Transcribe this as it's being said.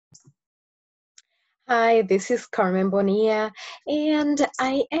Hi, this is Carmen Bonilla, and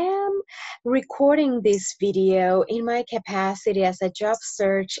I am recording this video in my capacity as a job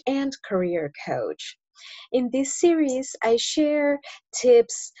search and career coach. In this series, I share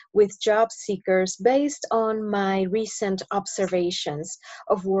tips with job seekers based on my recent observations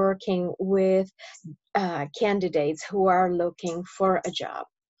of working with candidates who are looking for a job.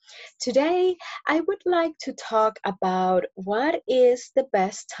 Today, I would like to talk about what is the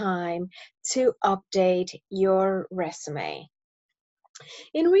best time to update your resume.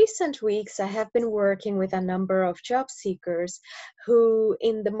 In recent weeks, I have been working with a number of job seekers who,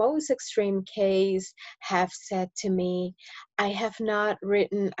 in the most extreme case, have said to me, I have not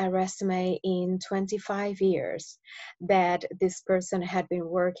written a resume in 25 years, that this person had been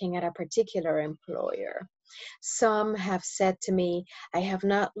working at a particular employer. Some have said to me, I have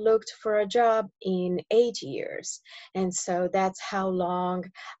not looked for a job in 8 years. And so that's how long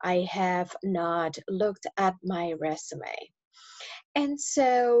I have not looked at my resume. And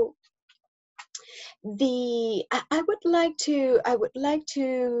so I would like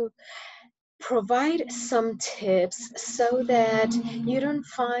to provide some tips so that you don't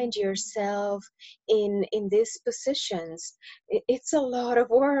find yourself in these positions. It's a lot of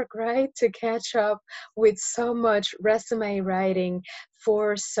work, right, to catch up with so much resume writing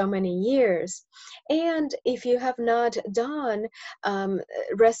for so many years. And if you have not done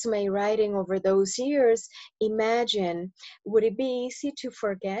resume writing over those years, imagine, would it be easy to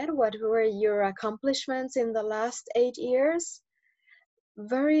forget what were your accomplishments in the last 8 years?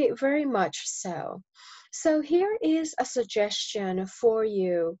 Very, very much so. So here is a suggestion for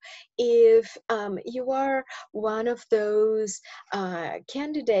you. If you are one of those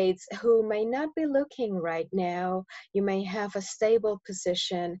candidates who may not be looking right now, you may have a stable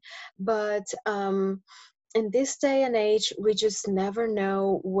position, but in this day and age, we just never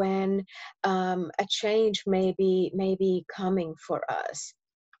know when a change may be coming for us.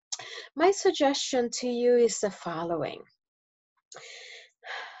 My suggestion to you is the following.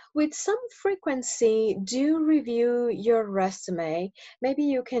 With some frequency, do review your resume. Maybe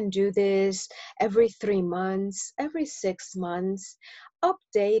you can do this every 3 months, every 6 months.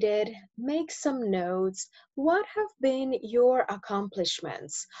 Update it, make some notes. What have been your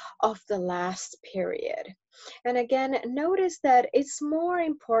accomplishments of the last period? And again, notice that it's more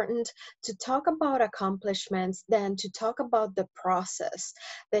important to talk about accomplishments than to talk about the process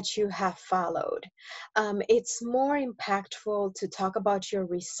that you have followed. It's more impactful to talk about your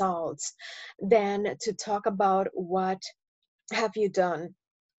results than to talk about what have you done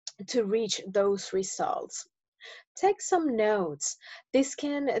to reach those results. Take some notes. This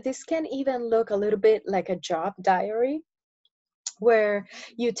can even look a little bit like a job diary, where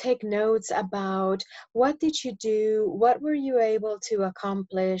you take notes about what did you do, what were you able to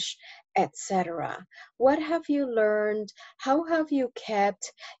accomplish, etc. What have you learned? How have you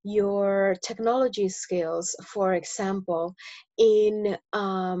kept your technology skills, for example, in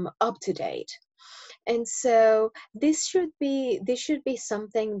up to date? And so this should be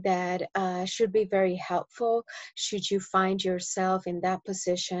something that should be very helpful should you find yourself in that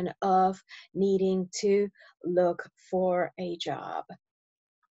position of needing to look for a job.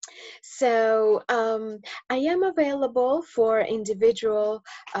 So I am available for individual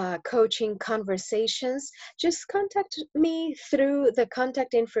coaching conversations. Just contact me through the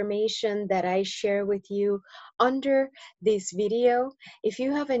contact information that I share with you under this video. If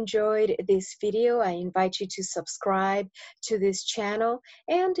you have enjoyed this video, I invite you to subscribe to this channel.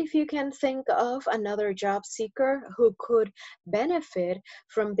 And if you can think of another job seeker who could benefit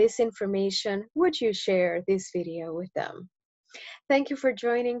from this information, would you share this video with them? Thank you for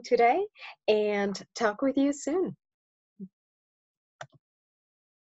joining today, and talk with you soon.